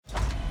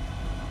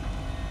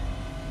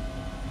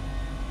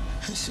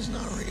This is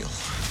not real.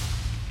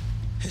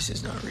 This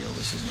is not real.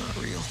 This is not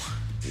real.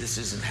 This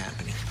isn't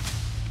happening.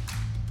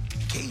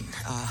 Kate,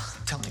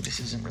 tell me this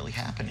isn't really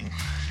happening.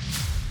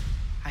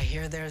 I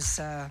hear there's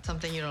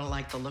something you don't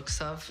like the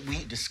looks of.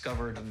 We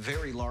discovered a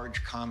very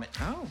large comet.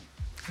 Oh,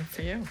 good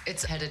for you.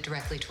 It's headed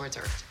directly towards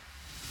Earth.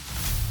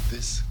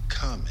 This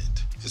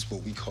comet is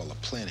what we call a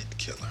planet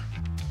killer.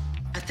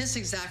 At this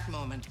exact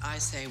moment, I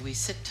say we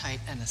sit tight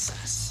and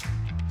assess.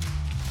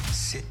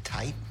 Sit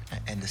tight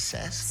and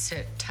assess?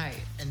 Sit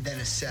tight. And then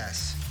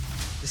assess.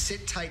 The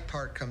sit tight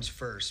part comes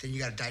first, then you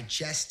gotta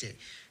digest it.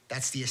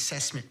 That's the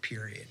assessment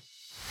period.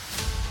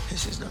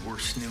 This is the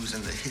worst news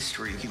in the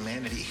history of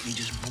humanity. He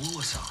just blew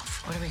us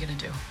off. What are we gonna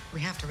do? We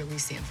have to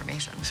release the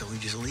information. So we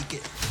just leak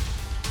it.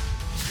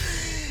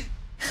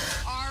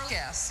 Our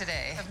guests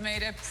today have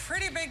made a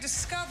pretty big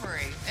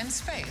discovery in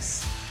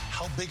space.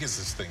 How big is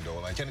this thing, though?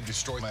 Like, can it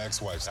destroy my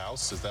ex-wife's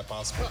house? Is that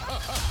possible?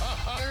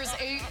 There's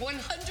a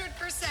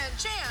 100%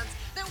 chance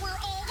that we're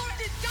all going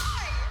to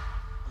die.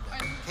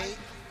 Kate?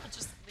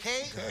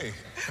 Kate? Hey.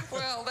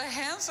 Well, the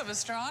handsome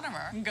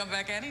astronomer can come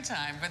back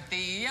anytime, but the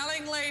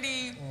yelling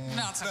lady,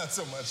 not so. Not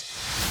so much.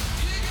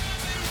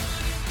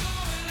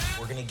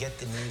 We're gonna get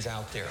the news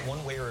out there,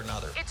 one way or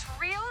another. It's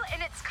real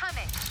and it's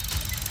coming.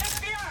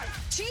 FBI!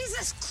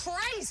 Jesus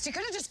Christ, you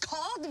could have just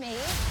called me.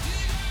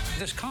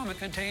 This comet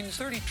contains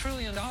 $30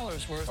 trillion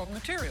worth of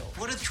material.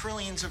 What do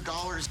trillions of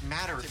dollars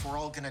matter if we're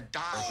all gonna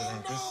die?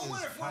 Oh, no,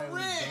 what if we're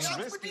rich?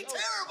 That would be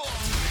terrible.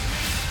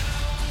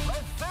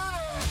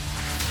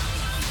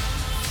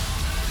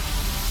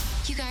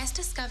 You guys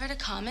discovered a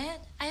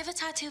comet? I have a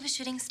tattoo of a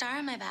shooting star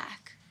on my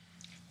back.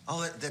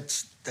 Oh,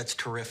 that's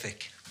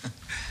terrific.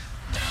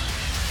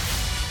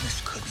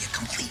 This could be a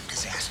complete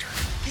disaster.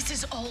 This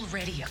is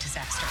already a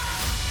disaster.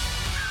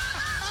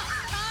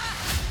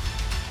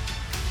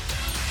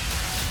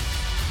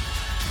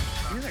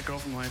 You know that girl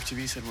from Live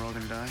TV said we're all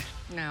gonna die?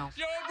 No.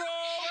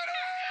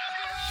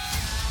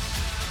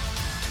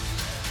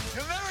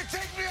 You'll never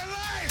take me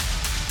alive!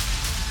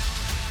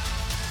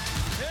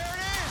 There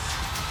it is!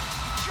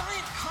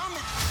 Giant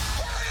comet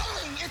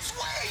hurtling its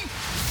way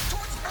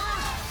towards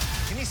Earth!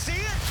 Can you see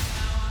it?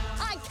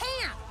 I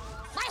can't!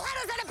 My head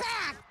is in a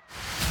bag!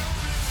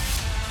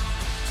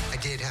 I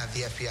did have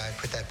the FBI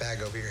put that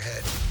bag over your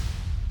head.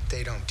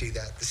 They don't do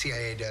that. The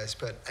CIA does,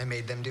 but I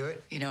made them do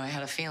it. You know, I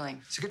had a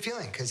feeling. It's a good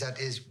feeling, because that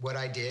is what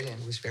I did,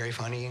 and it was very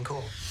funny and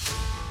cool.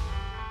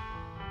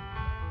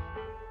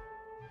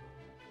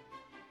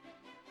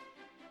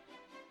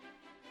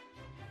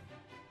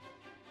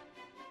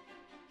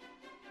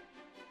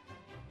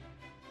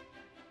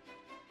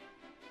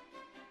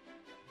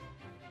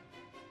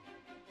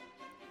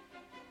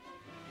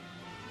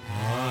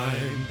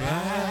 I'm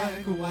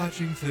back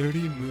watching 30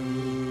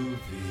 movies.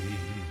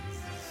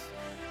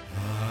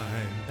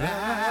 I'm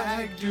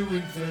back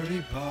doing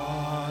 30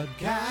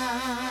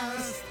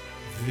 podcasts.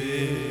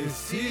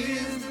 This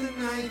is the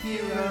 9th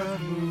year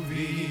of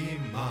movie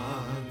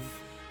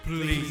month.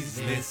 Please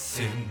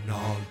listen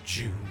all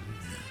June.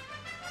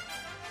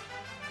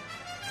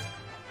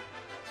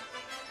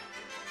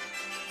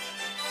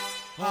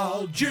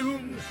 All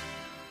June.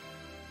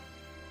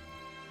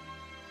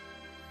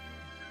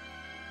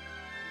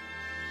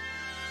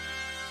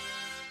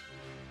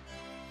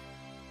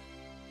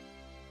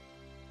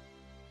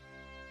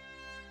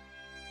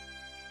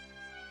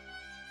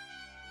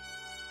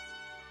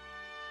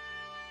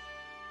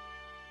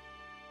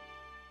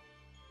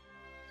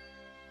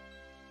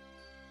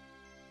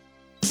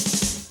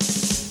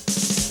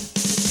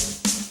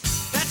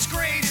 That's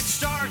great, it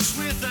starts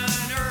with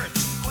an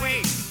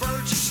earthquake,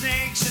 birds and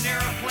snakes, an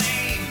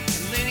airplane,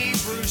 and Lenny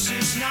Bruce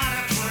is not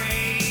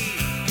afraid.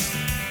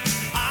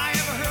 I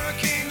have a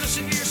hurricane,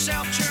 listen to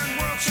yourself, churn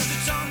world serves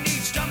its own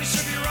needs, dummy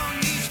serve your own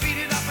needs, feed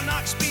it up an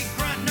ox, speak,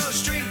 grunt, no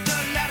strength, the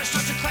ladder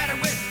starts to clatter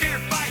with fear,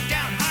 fight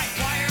down, high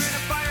wire and a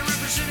fire,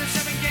 represented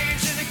 7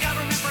 games in a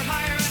government for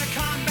hire and a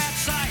combat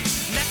site.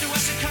 Left to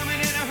us are coming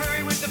in a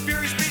hurry with the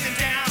furies breathing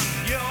down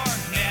your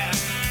neck.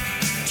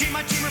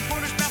 My team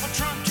reporters babble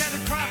Trump,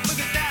 tether crop, look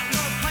at that, no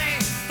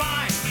plane,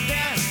 fine,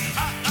 then,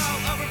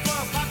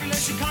 overflow,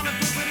 population, common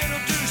food, what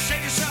it'll do,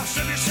 save yourself,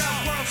 serve yourself,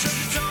 world serves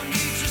its own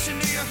needs, listen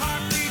to your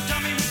heartbeat,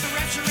 dummy with the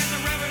rapture and the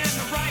reverend and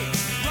the right,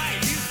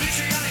 you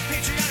patriotic,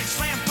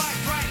 slam, fight,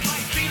 bright,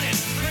 light, feeling,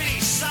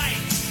 pretty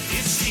sight,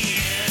 it's the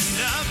end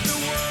of the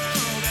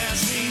world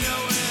as we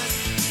know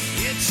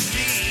it, it's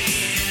the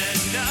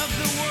end of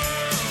the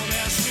world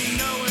as we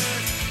know it,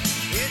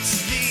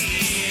 it's the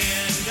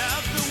end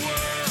of the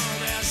world.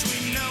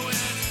 We know it,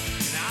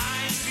 and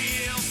I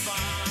feel fine.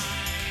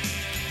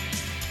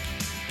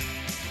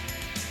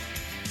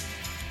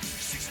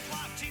 6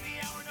 o'clock TV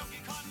hour, don't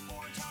get caught in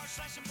foreign tower,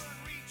 slice and burn,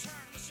 return,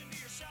 listen to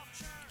yourself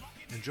churn.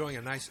 Enjoying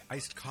a nice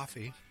iced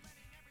coffee,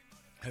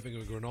 having a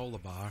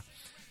granola bar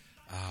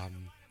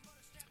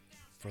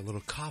for a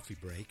little coffee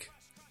break,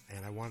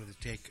 and I wanted to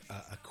take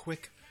a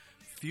quick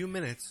few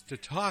minutes to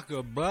talk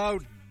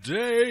about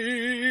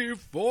day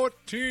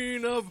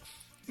 14 of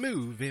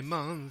movie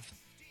month.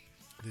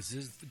 This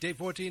is day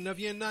 14 of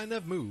year 9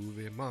 of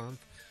movie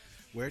month,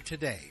 where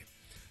today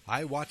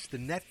I watched the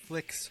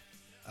Netflix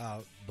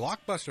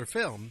blockbuster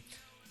film,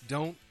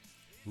 Don't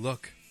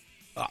Look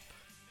Up.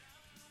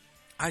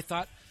 I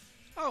thought,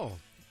 oh,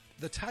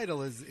 the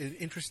title is an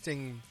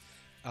interesting,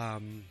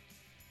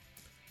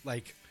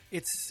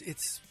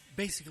 it's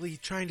basically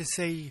trying to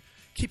say,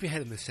 keep your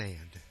head in the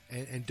sand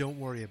and don't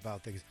worry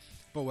about things.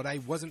 But what I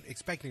wasn't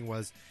expecting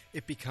was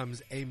it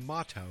becomes a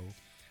motto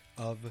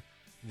of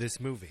this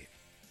movie.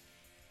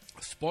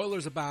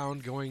 Spoilers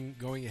abound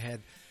going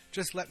ahead.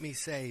 Just let me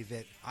say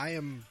that I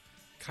am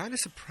kind of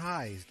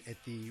surprised at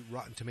the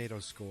Rotten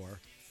Tomatoes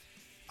score.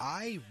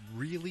 I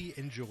really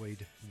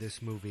enjoyed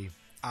this movie.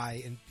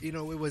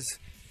 It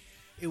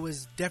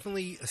was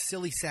definitely a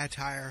silly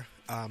satire,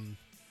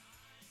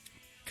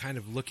 kind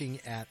of looking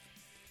at,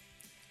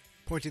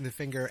 pointing the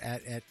finger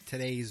at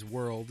today's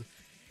world,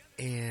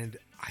 and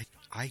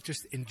I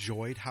just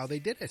enjoyed how they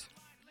did it.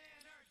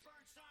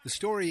 The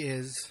story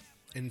is,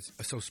 and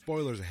so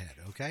spoilers ahead,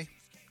 okay?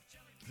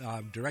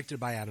 Directed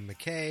by Adam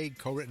McKay,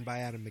 co-written by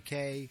Adam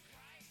McKay,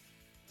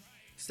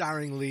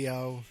 starring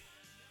Leo,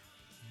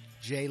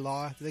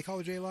 J-Law. Do they call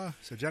her J-Law?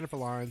 So Jennifer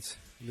Lawrence,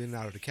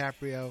 Leonardo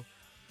DiCaprio,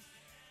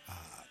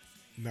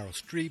 Meryl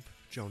Streep,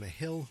 Jonah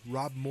Hill,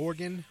 Rob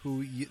Morgan,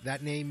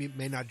 that name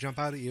may not jump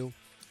out at you.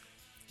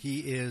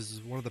 He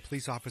is one of the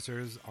police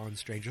officers on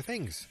Stranger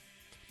Things.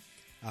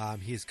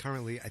 He is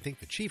currently, I think,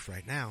 the chief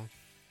right now.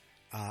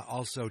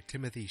 Also,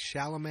 Timothée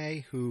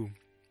Chalamet, who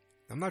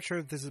I'm not sure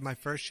if this is my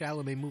first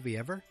Chalamet movie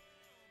ever,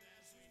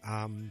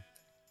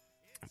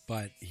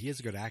 but he is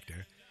a good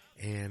actor,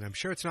 and I'm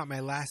sure it's not my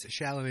last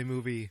Chalamet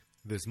movie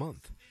this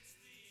month.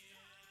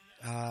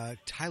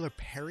 Tyler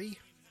Perry,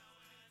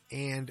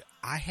 and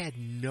I had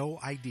no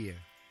idea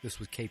this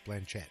was Cate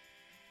Blanchett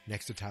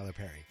next to Tyler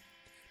Perry.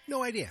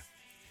 No idea.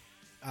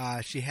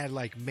 She had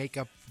like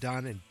makeup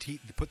done and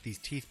put these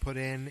teeth put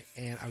in,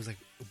 and I was like,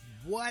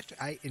 "What?"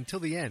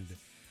 Until the end,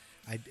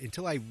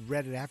 until I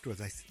read it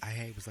afterwards, I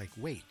was like,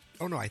 "Wait,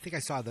 oh no!" I think I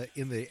saw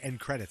in the end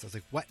credits. I was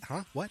like, "What?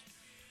 Huh? What?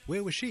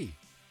 Where was she?"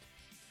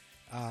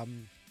 I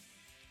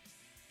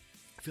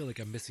feel like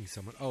I'm missing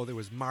someone. Oh, there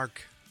was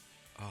Mark.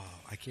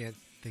 Oh, I can't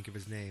think of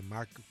his name.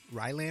 Mark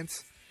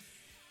Rylance.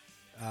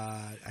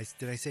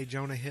 Did I say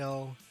Jonah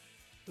Hill?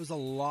 There was a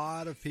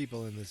lot of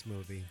people in this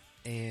movie,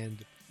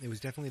 and it was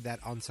definitely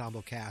that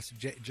ensemble cast.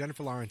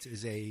 Jennifer Lawrence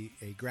is a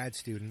grad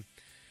student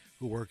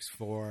who works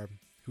with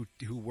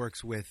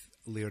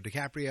Leo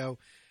DiCaprio.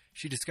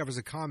 She discovers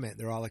a comet.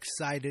 They're all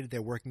excited.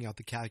 They're working out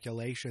the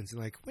calculations,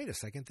 and like, wait a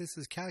second, this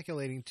is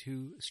calculating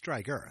to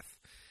strike Earth.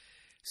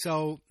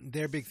 So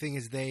their big thing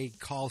is they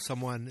call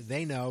someone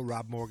they know,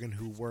 Rob Morgan,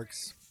 who works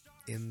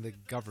in the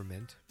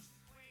government,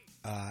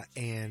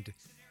 and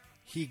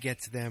he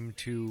gets them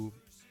to.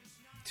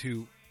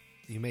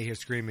 You may hear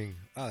screaming.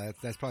 Oh,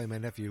 that's probably my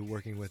nephew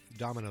working with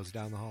Domino's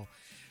down the hall.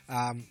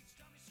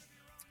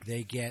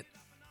 They get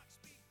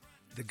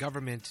the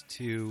government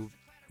to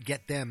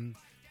get them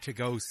to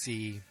go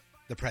see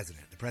the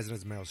president. The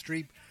president is Meryl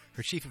Streep.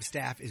 Her chief of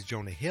staff is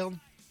Jonah Hill.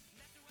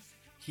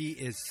 He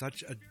is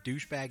such a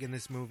douchebag in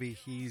this movie.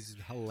 He's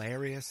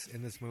hilarious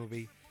in this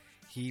movie.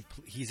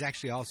 He's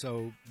actually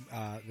also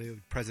the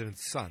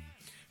president's son.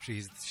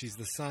 She's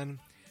the son.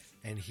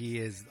 And he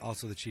is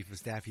also the chief of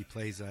staff. He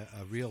plays a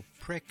real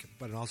prick,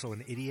 but also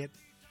an idiot.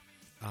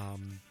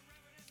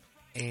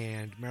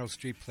 And Meryl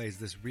Streep plays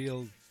this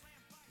real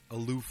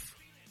aloof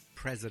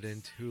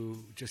president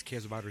who just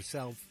cares about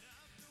herself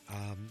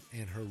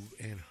and her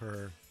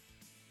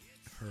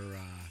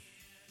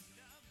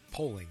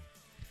polling.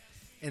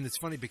 And it's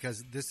funny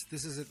because this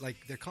is like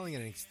they're calling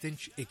it an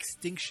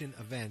extinction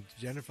event.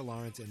 Jennifer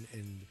Lawrence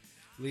and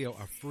Leo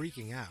are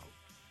freaking out,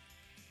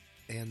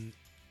 and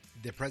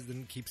the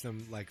president keeps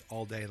them like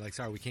all day, like,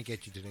 sorry, we can't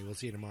get you today. We'll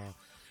see you tomorrow,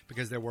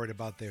 because they're worried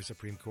about their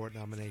Supreme Court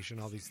nomination,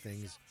 all these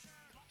things.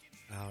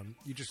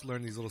 You just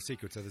learn these little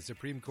secrets. So the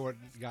Supreme Court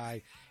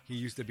guy, he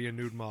used to be a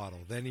nude model.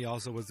 Then he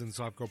also was in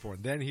softcore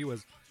porn. Then he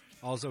was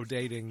also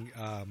dating.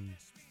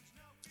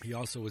 He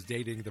also was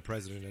dating the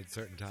president at a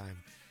certain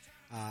time.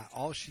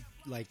 Meryl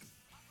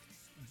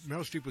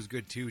Streep was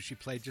good too. She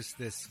played just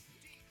this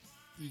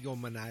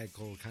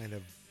egomaniacal kind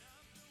of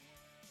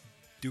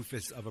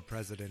doofus of a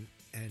president.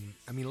 And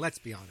I mean, let's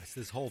be honest.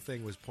 This whole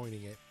thing was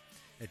pointing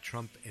at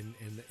Trump and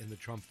the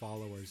Trump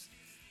followers,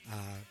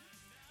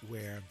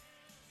 where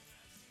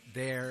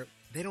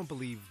they don't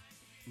believe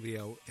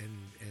Leo, and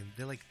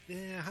they're like,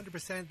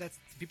 100%. That's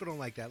people don't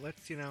like that.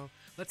 Let's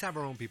have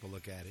our own people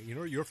look at it. You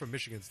know, you're from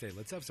Michigan State.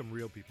 Let's have some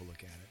real people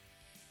look at it.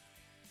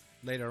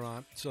 Later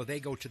on, so they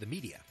go to the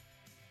media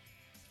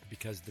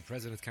because the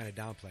president's kind of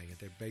downplaying it.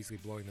 They're basically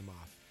blowing them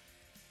off.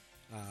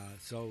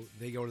 So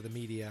they go to the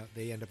media.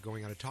 They end up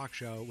going on a talk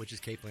show, which is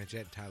Cate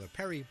Blanchett and Tyler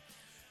Perry,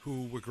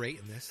 who were great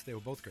in this. They were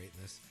both great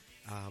in this.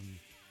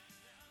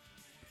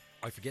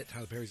 I forget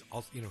Tyler Perry's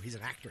also, he's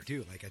an actor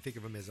too. Like, I think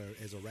of him as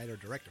a writer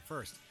director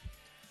first.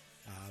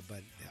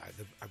 But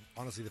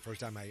honestly, the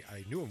first time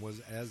I knew him was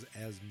as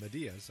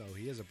Medea. So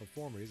he is a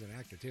performer. He's an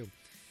actor too.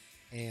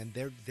 And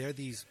they're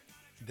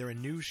a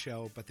news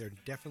show, but they're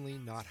definitely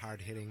not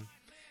hard hitting.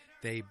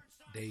 They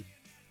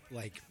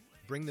like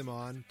bring them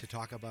on to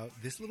talk about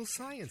this little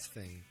science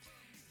thing.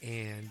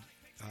 And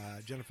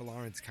Jennifer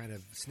Lawrence kind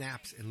of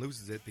snaps and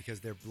loses it because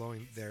they're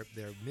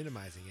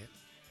minimizing it.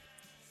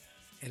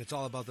 And it's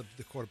all about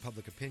the court of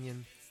public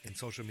opinion and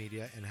social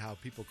media and how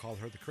people call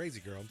her the crazy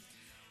girl.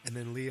 And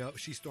then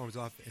she storms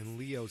off, and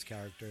Leo's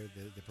character,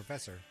 the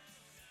professor,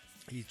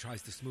 he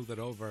tries to smooth it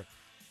over,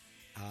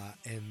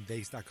 and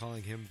they start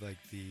calling him like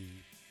the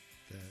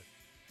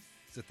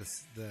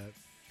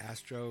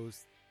Astros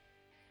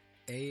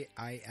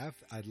AIF.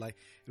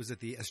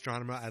 The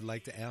astronomer I'd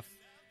like to F,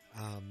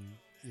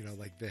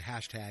 like the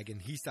hashtag,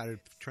 and he started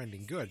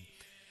trending good.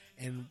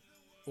 And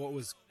what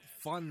was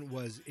fun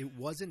was it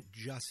wasn't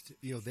just,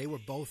 they were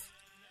both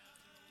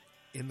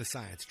in the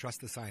science, trust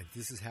the science,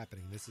 this is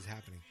happening.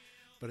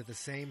 But at the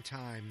same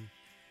time,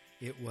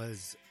 it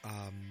was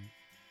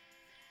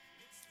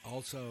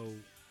also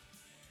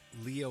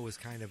Leo was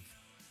kind of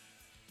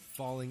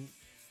falling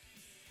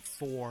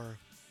for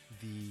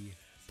the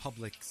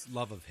public's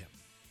love of him.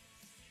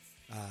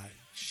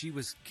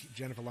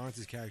 Jennifer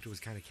Lawrence's character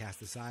was kind of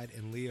cast aside,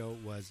 and Leo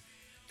was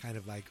kind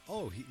of like,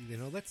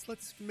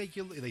 let's make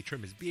you. They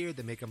trim his beard,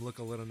 they make him look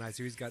a little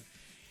nicer. He's got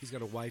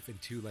a wife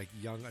and 2 like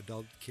young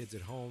adult kids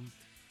at home.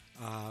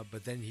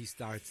 But then he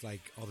starts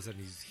like all of a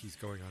sudden he's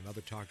going on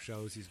other talk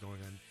shows. He's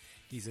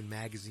in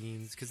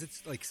magazines because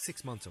it's like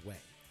 6 months away.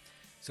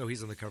 So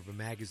he's on the cover of a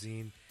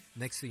magazine.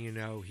 Next thing you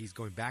know, he's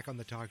going back on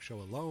the talk show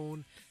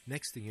alone.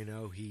 Next thing you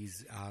know, he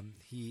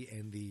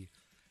and the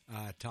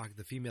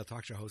female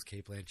talk show host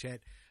Cate Blanchett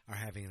are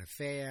having an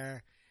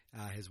affair.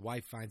 His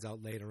wife finds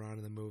out later on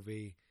in the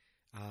movie,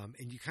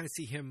 and you kind of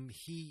see him.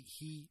 He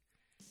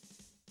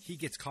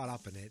gets caught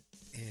up in it,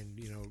 and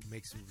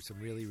makes some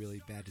really,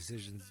 really bad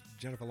decisions.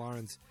 Jennifer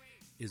Lawrence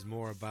is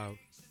more about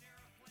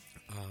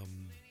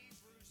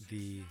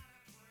the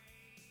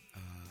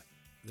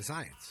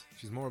science.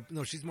 She's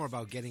more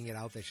about getting it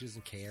out there. She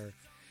doesn't care,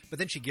 but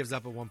then she gives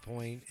up at one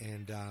point,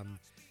 and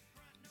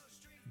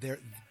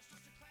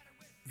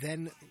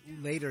then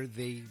later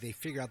they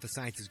figure out the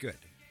science is good.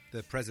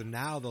 The president,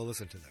 now they'll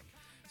listen to them.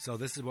 So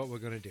this is what we're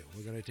going to do.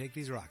 We're going to take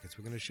these rockets.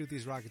 We're going to shoot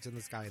these rockets in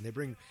the sky. And they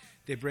bring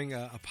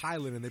a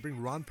pilot, and they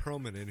bring Ron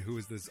Perlman in, who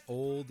is this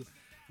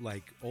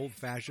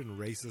old-fashioned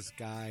racist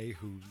guy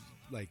who's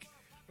like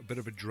a bit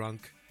of a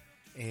drunk.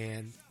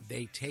 And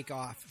they take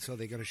off. So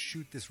they're going to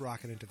shoot this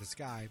rocket into the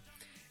sky.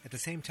 At the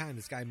same time,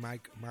 this guy,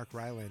 Mark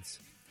Rylance,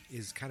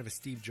 is kind of a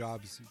Steve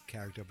Jobs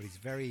character, but he's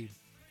very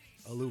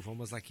aloof,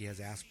 almost like he has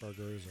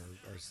Asperger's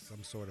or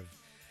some sort of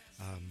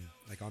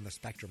like on the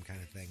spectrum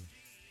kind of thing.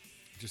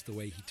 Just the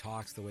way he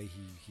talks, the way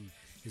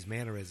his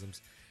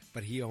mannerisms.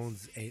 But he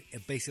owns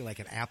basically like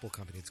an Apple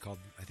company. I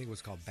think it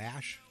was called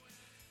Bash,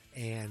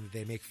 and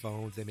they make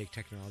phones, they make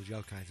technology,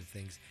 all kinds of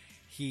things.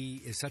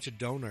 He is such a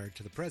donor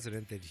to the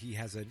president that he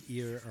has an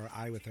ear or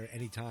eye with her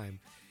anytime.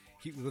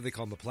 What they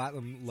call him, a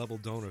platinum level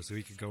donor, so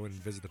he could go and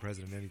visit the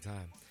president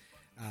anytime.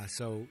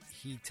 So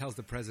he tells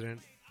the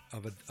president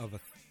of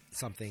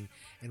something,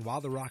 and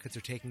while the rockets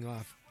are taking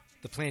off,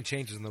 the plan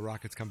changes and the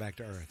rockets come back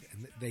to Earth.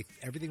 And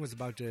everything was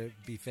about to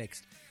be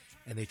fixed,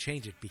 and they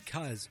change it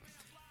because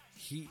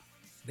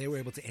they were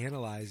able to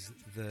analyze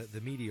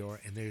the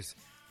meteor, and there's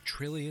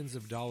trillions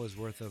of dollars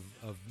worth of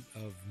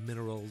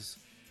minerals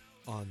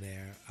on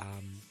there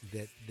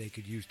that they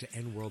could use to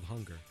end world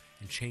hunger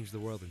and change the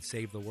world and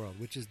save the world,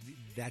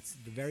 that's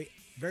very,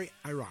 very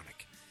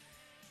ironic.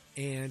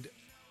 And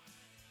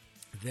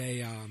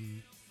they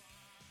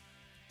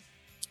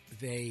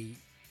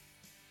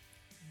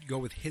go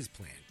with his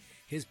plan.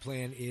 His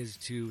plan is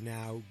to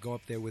now go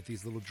up there with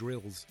these little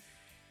drills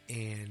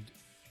and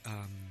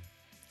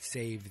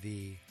save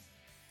the,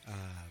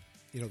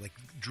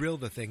 drill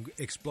the thing,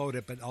 explode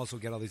it, but also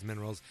get all these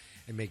minerals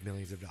and make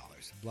millions of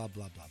dollars. Blah,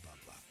 blah, blah, blah,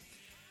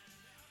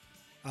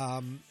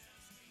 blah.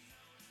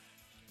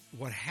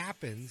 What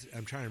happens,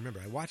 I'm trying to remember,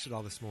 I watched it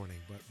all this morning,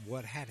 but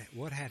what had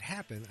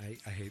happened, I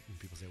hate when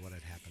people say what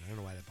had happened. I don't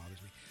know why that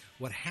bothers me.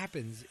 What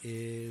happens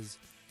is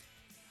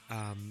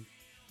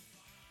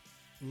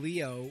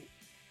Leo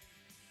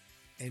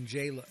and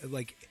Jay,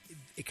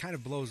 it kind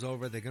of blows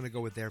over. They're going to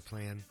go with their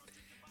plan.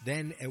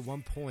 Then at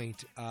one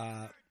point,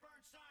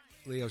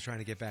 Leo's trying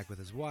to get back with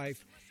his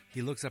wife.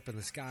 He looks up in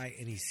the sky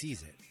and he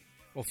sees it.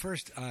 Well,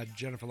 first,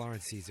 Jennifer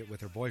Lawrence sees it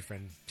with her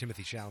boyfriend,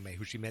 Timothée Chalamet,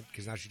 who she met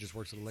because now she just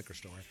works at a liquor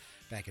store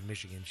back in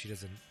Michigan. She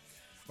doesn't,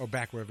 or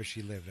back wherever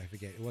she lived. I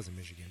forget. It wasn't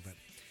Michigan, but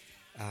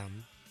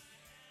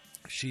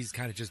she's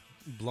kind of just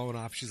blowing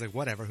off. She's like,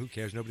 whatever, who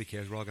cares? Nobody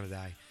cares. We're all going to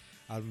die.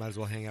 I might as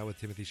well hang out with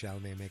Timothée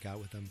Chalamet and make out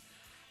with him.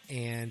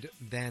 And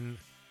then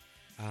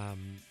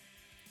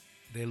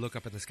they look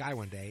up in the sky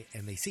one day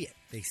and they see it.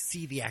 They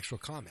see the actual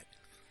comet.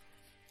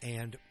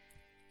 And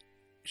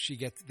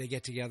they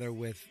get together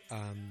with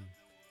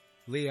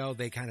Leo.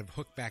 They kind of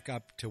hook back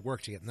up to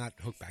work together. Not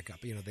hook back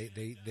up.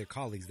 They're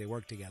colleagues. They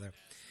work together.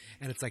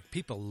 And it's like,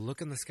 people,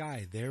 look in the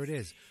sky. There it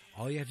is.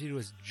 All you have to do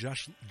is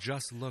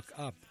just look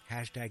up.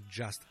 Hashtag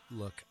just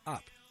look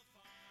up.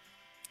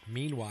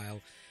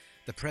 Meanwhile,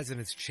 the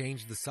president's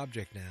changed the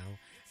subject now.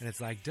 And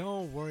it's like,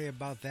 don't worry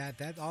about that.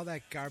 All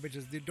that garbage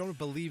is, don't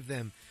believe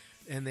them.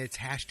 and it's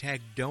hashtag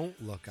don't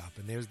look up.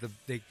 And there's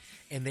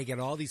and they get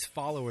all these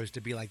followers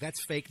to be like,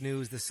 that's fake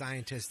news. The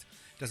scientist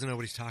doesn't know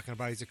what he's talking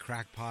about. He's a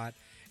crackpot.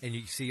 And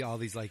you see all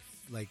these like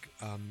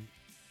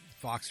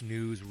Fox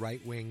News,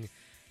 right wing,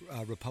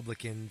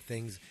 Republican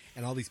things,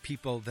 and all these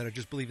people that are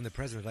just believing the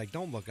president. Like,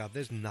 don't look up.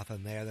 There's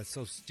nothing there. That's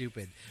so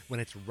stupid when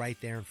it's right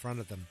there in front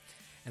of them.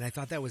 And I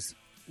thought that was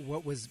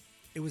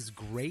it was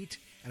great.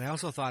 And I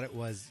also thought it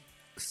was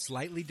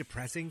slightly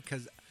depressing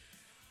because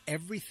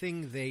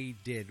everything they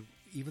did,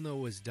 even though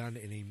it was done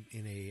in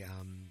a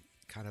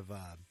kind of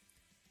a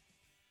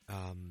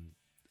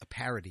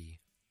parody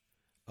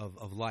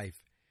of life,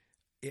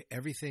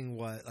 everything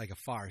was like a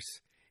farce.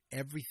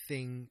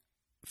 Everything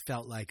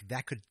felt like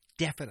that could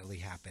definitely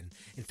happen.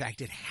 In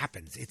fact, it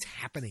happens. It's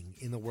happening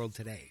in the world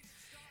today.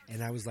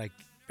 And I was like,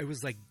 it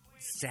was like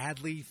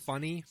sadly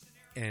funny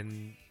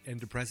and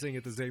depressing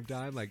at the same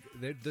time. Like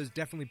there's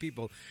definitely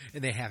people,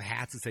 and they have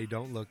hats that say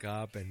 "Don't look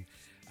up," and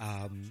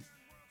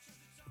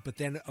but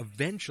then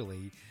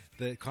eventually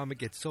the comic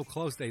gets so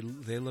close they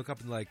look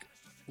up and like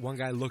one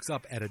guy looks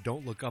up at a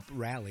 "Don't Look Up"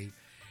 rally,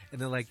 and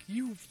they're like,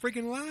 "You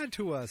freaking lied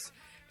to us!"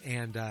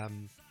 And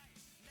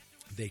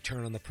they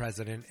turn on the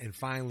president, and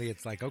finally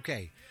it's like,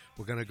 okay,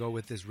 we're going to go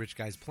with this rich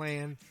guy's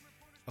plan.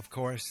 Of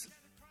course,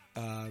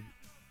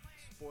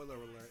 spoiler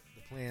alert,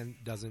 the plan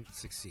doesn't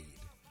succeed.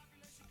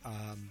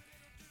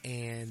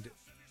 And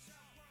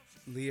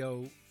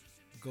Leo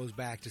goes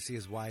back to see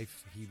his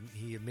wife.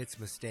 He admits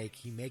mistake.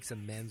 He makes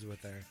amends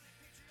with her.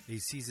 He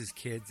sees his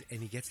kids,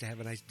 and he gets to have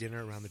a nice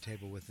dinner around the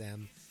table with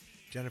them.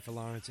 Jennifer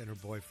Lawrence and her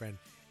boyfriend,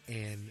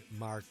 and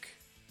Mark,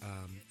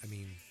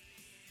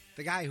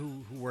 the guy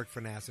who worked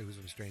for NASA, who's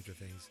from Stranger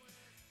Things.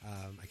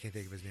 I can't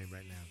think of his name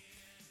right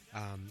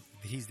now.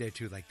 He's there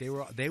too. Like they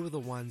were the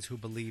ones who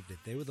believed it.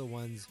 They were the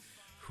ones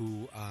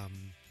who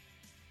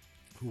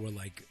were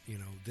like,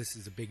 this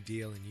is a big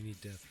deal and you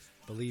need to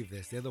believe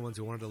this. They're the ones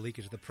who wanted to leak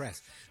it to the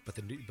press. But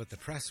the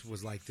press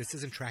was like, this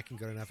isn't tracking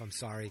good enough. I'm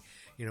sorry.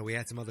 We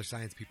had some other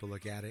science people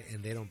look at it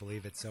and they don't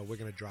believe it, so we're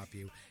going to drop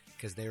you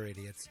because they're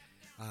idiots.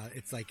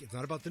 It's like, it's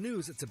not about the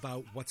news. It's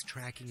about what's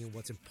tracking and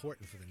what's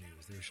important for the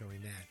news. They were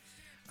showing that.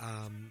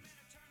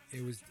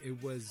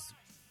 It was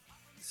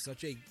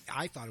such a,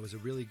 I thought it was a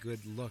really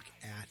good look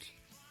at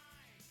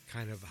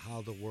kind of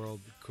how the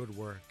world could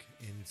work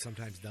and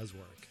sometimes does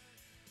work.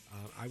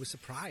 I was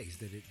surprised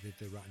that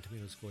the Rotten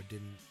Tomatoes score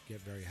didn't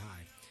get very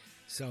high.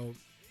 So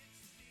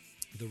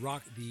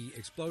the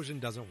explosion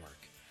doesn't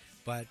work,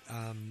 but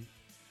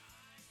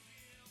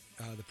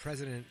the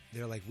president,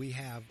 they're like, we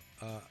have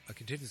a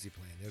contingency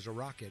plan. There's a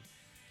rocket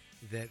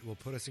that will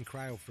put us in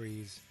cryo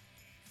freeze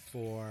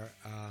for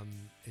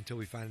until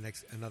we find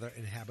another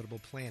inhabitable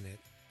planet.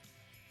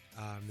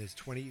 There's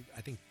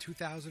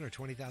 2,000 or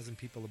 20,000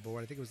 people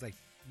aboard. I think it was like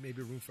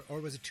maybe room for, or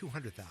was it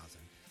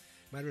 200,000?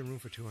 Might have been room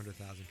for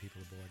 200,000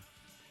 people aboard.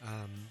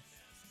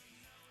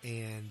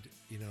 And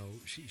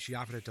she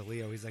offered it to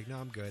Leo. He's like, no,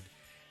 I'm good.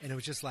 And it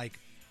was just like,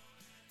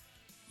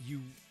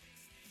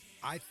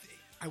 I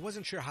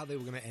wasn't sure how they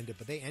were going to end it,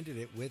 but they ended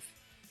it with,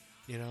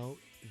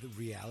 the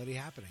reality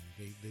happening.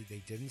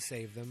 They didn't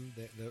save them.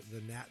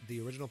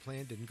 The original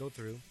plan didn't go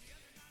through.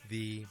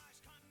 The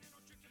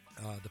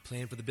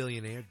plan for the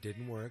billionaire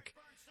didn't work,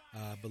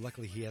 but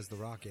luckily he has the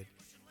rocket,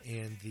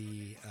 and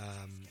the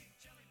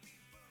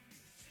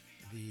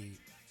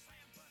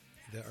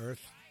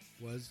Earth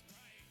was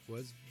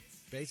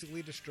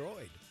basically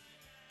destroyed.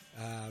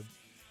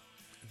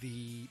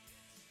 The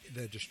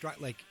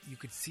like you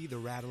could see the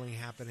rattling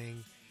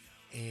happening,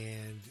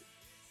 and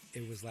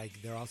it was like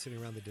they're all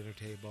sitting around the dinner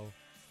table.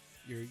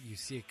 You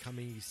see it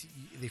coming. You see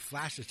they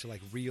flashes to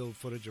like real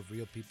footage of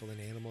real people and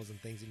animals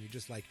and things, and you're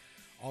just like,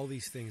 all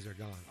these things are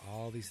gone.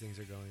 All these things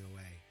are going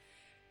away.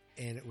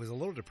 And it was a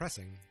little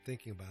depressing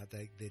thinking about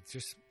that. It's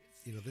just,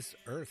 this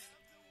Earth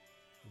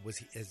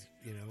it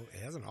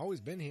hasn't always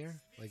been here.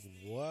 Like,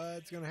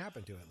 what's going to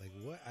happen to it? Like,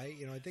 what?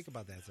 I think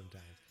about that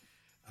sometimes.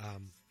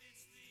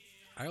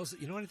 I also,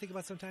 what I think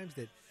about sometimes?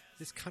 That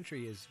this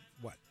country is,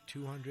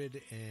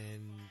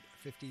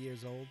 250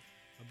 years old,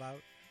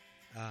 about?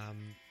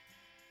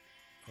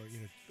 Or,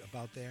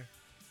 about there.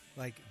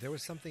 Like, there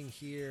was something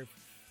here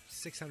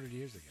 600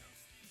 years ago.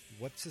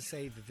 What's to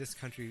say that this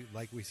country,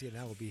 like we see it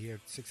now, will be here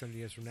 600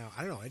 years from now?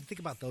 I don't know. I think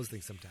about those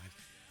things sometimes.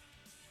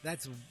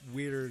 That's a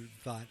weirder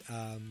thought.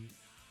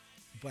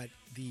 But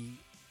the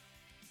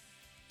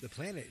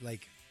planet,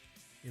 like,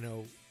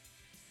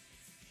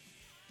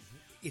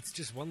 it's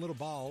just one little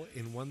ball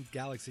in one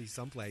galaxy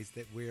someplace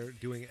that we're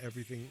doing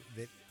everything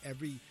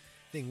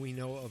we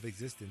know of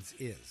existence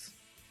is.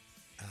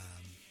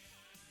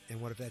 And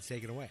what if that's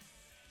taken away?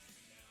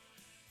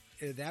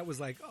 That was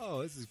like,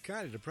 oh, this is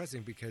kind of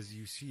depressing because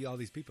you see all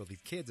these people,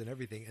 these kids and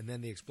everything, and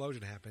then the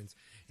explosion happens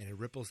and it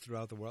ripples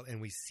throughout the world,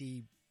 and we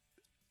see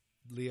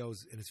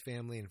Leo's and his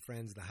family and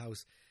friends, the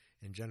house,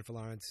 and Jennifer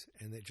Lawrence,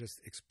 and it just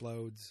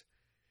explodes,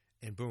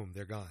 and boom,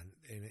 they're gone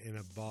in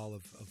a ball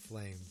of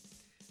flame.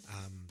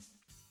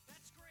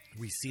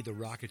 We see the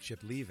rocket ship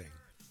leaving,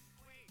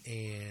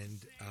 and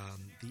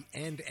the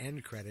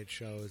end credit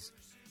shows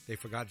they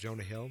forgot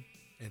Jonah Hill,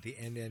 at the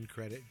end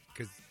credit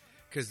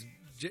because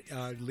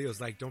Leo's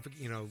like, don't forget,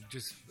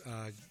 just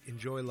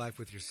enjoy life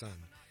with your son.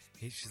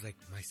 She's like,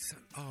 my son.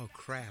 Oh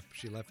crap!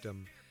 She left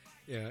him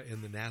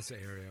in the NASA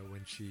area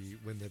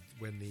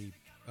when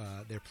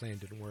their plan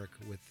didn't work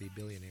with the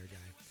billionaire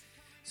guy.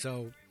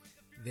 So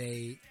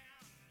they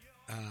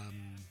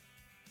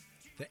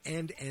the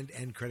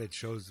end credit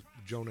shows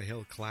Jonah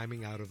Hill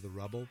climbing out of the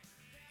rubble.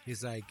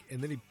 He's like,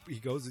 and then he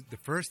goes. The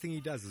first thing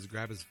he does is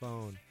grab his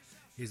phone.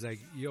 He's like,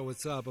 "Yo,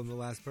 what's up? I'm the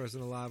last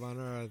person alive on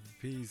Earth.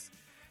 Peace."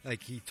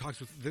 Like he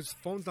talks with this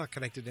phone's not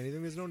connected to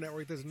anything. There's no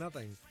network. There's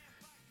nothing.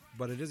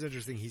 But it is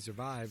interesting he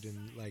survived,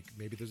 and like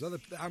maybe there's other.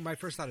 My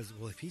first thought is,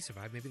 well, if he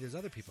survived, maybe there's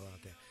other people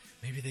out there.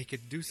 Maybe they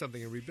could do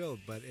something and rebuild.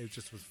 But it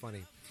just was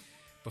funny.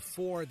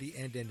 Before the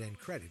end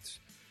credits,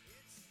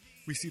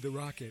 we see the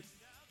rocket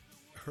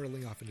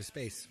hurtling off into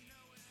space.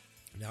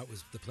 Now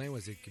the plan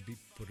was it could be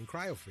put in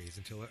cryo-freeze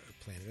until a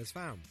planet is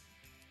found.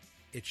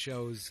 It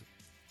shows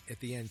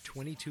at the end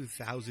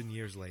 22,000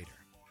 years later.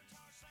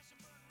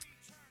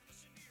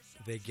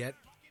 They get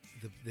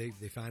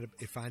it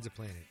finds a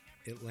planet.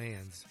 It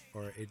lands,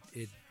 or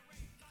it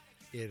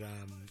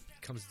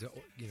comes to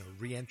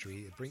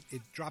re-entry.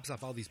 It drops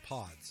off all these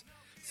pods.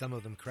 Some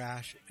of them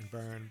crash and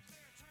burn,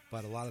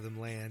 but a lot of them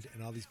land,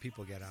 and all these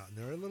people get out, and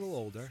they're a little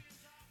older,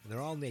 and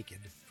they're all naked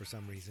for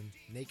some reason,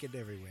 naked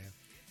everywhere,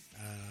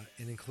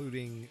 and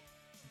including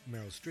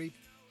Meryl Streep,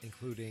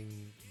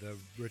 including the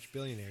rich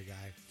billionaire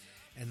guy,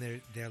 and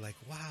they're like,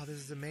 wow, this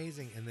is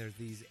amazing, and there's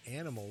these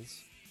animals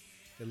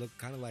that look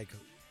kind of like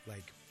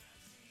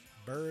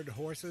bird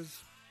horses.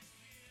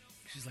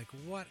 She's like,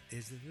 what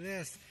is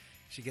this?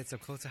 She gets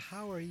up close.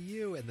 How are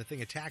you? And the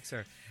thing attacks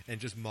her and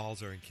just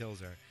mauls her and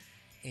kills her.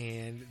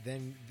 And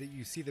then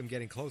you see them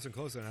getting closer and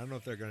closer. And I don't know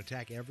if they're going to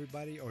attack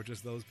everybody or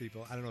just those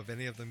people. I don't know if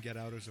any of them get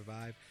out or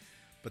survive.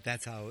 But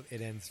that's how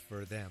it ends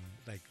for them.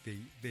 Like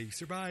they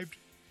survived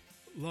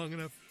long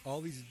enough,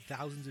 all these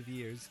thousands of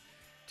years,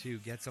 to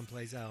get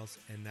someplace else.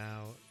 And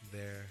now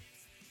they're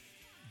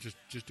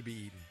just to be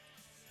eaten.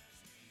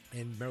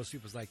 And Meryl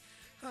Streep was like,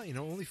 oh,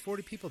 only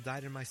 40 people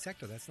died in my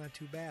sector. That's not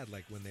too bad,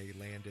 like when they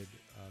landed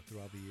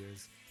through all the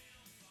years.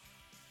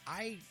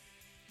 I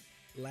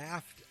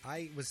laughed.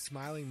 I was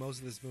smiling most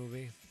of this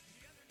movie.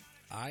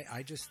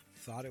 I just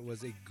thought it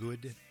was a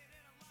good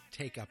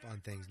take-up on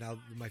things. Now,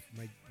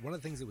 one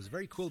of the things that was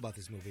very cool about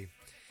this movie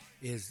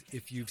is,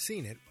 if you've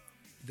seen it,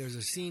 there's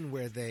a scene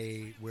where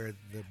the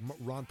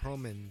Ron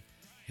Perlman,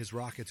 his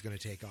rocket's going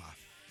to take off.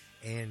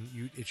 And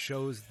it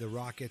shows the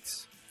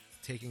rockets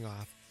taking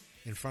off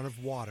in front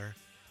of water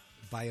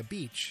by a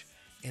beach,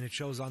 and it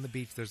shows on the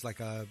beach there's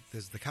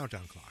the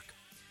countdown clock.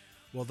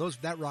 Well,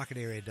 that rocket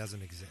area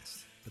doesn't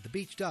exist, but the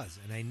beach does,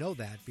 and I know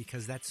that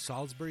because that's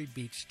Salisbury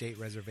Beach State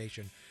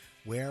Reservation,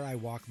 where I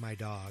walk my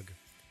dog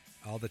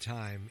all the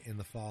time in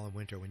the fall and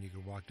winter when you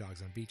can walk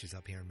dogs on beaches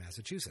up here in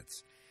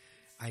Massachusetts.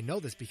 I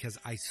know this because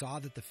I saw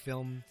that the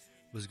film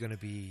was going to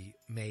be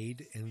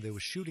made and there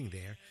was shooting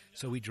there,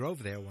 so we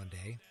drove there one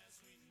day,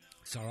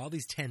 saw all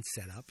these tents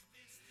set up,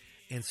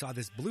 and saw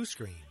this blue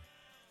screen.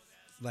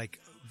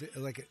 Like I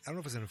don't know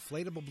if it's an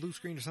inflatable blue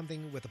screen or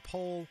something with a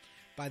pole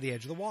by the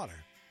edge of the water.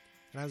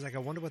 And I was like, I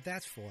wonder what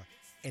that's for.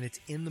 And it's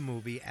in the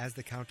movie as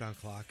the countdown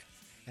clock.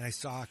 And I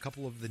saw a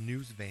couple of the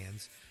news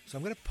vans. So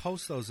I'm going to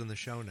post those in the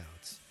show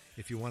notes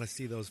if you want to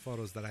see those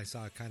photos that I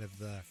saw, kind of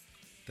the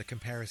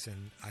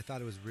comparison. I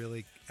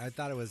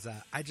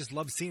just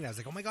loved seeing it. I was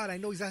like, oh my God, I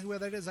know exactly where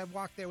that is. I've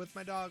walked there with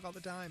my dog all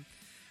the time.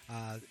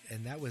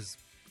 And that was,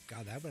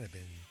 God, that would have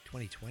been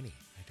 2020,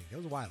 I think. That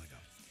was a while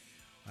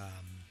ago.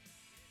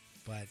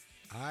 But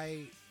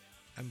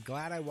I'm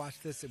glad I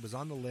watched this. It was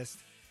on the list.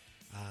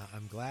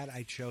 I'm glad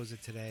I chose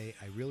it today.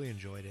 I really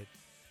enjoyed it.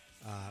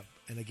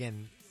 And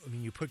again, I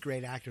mean, you put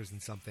great actors in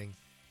something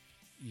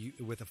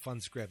with a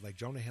fun script. Like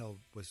Jonah Hill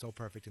was so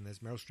perfect in this.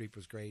 Meryl Streep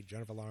was great.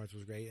 Jennifer Lawrence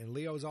was great. And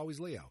Leo is always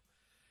Leo.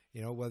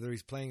 Whether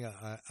he's playing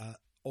a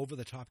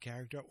over-the-top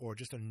character or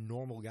just a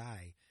normal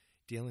guy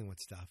dealing with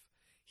stuff.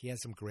 He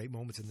has some great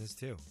moments in this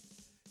too.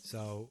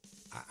 So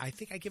I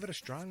think I give it a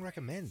strong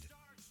recommend,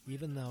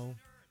 even though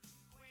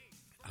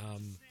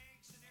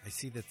I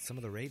see that some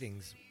of the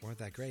ratings weren't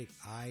that great.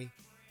 I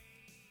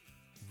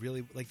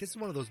really this is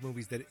one of those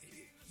movies that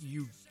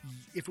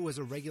if it was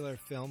a regular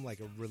film, like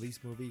a release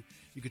movie,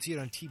 you could see it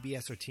on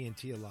TBS or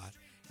TNT a lot,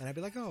 and I'd be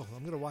like, oh,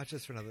 I'm going to watch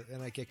this for another,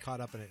 and I get caught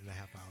up in it in a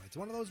half hour. It's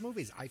one of those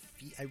movies. I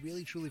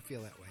really truly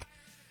feel that way.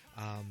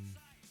 I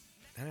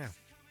don't know.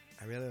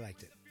 I really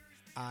liked it.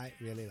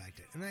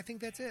 And I think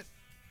that's it.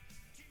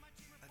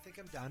 I think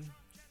I'm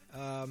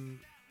done.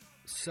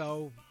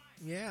 So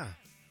yeah.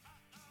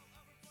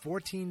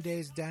 14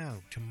 days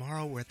down.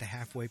 Tomorrow we're at the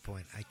halfway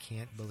point. I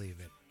can't believe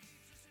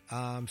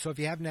it. So if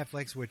you have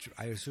Netflix, which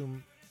I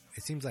assume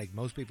it seems like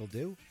most people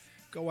do,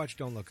 go watch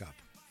Don't Look Up.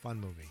 Fun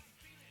movie.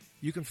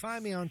 You can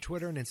find me on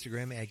Twitter and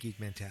Instagram at Geek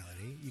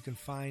Mentality. You can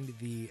find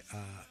the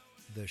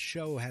The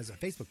show has a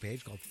Facebook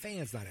page called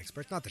Fans Not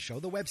Experts. Not the show,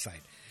 the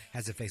website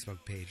has a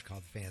Facebook page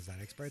called Fans Not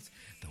Experts.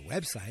 The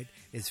website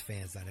is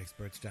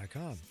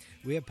fansnotexperts.com.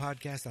 We have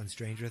podcasts on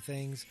Stranger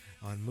Things,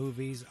 on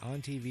movies,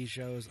 on TV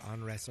shows,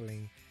 on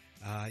wrestling,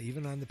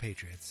 even on the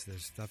Patriots.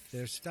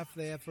 There's stuff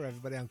there for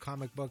everybody, on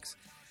comic books,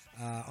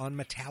 on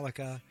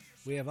Metallica.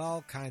 We have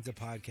all kinds of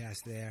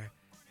podcasts there.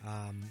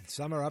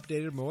 Some are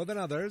updated more than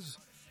others,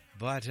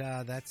 but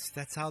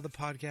that's how the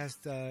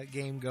podcast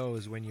game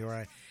goes when you're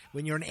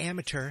an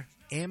amateur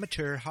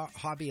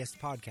hobbyist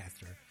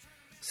podcaster,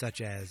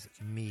 such as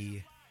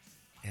me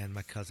and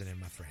my cousin and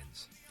my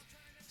friends.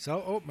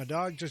 So, my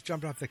dog just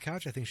jumped off the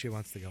couch. I think she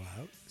wants to go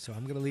out, so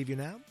I'm going to leave you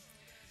now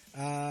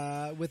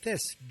with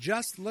this: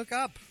 just look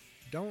up.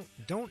 Don't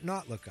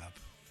not look up.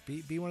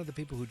 Be one of the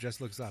people who just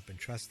looks up and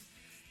trust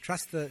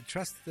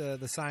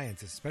the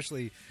science,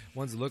 especially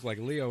ones that look like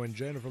Leo and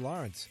Jennifer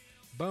Lawrence.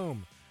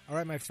 Boom. All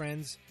right, my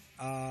friends.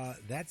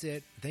 That's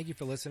it. Thank you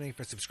for listening,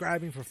 for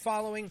subscribing, for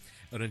following.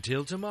 And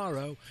until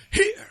tomorrow,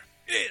 here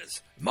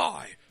is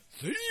my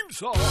theme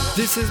song.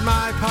 This is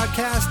my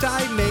podcast.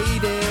 I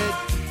made it.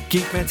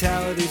 Geek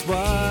Mentality's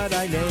what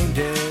I named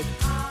it.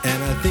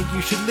 And I think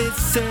you should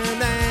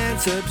listen and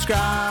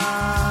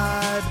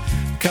subscribe.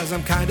 'Cause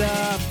I'm kinda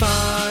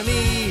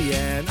funny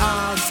and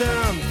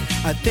awesome.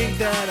 I think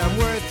that I'm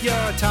worth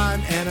your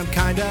time. And I'm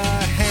kinda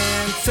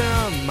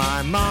handsome.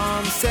 My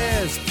mom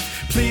says,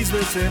 please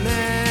listen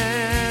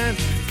and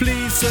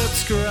please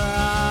subscribe.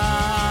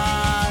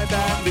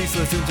 At least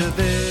listen to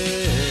this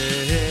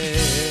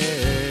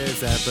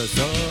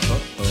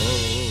episode.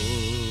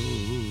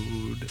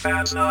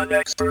 Fans Not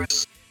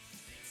Experts.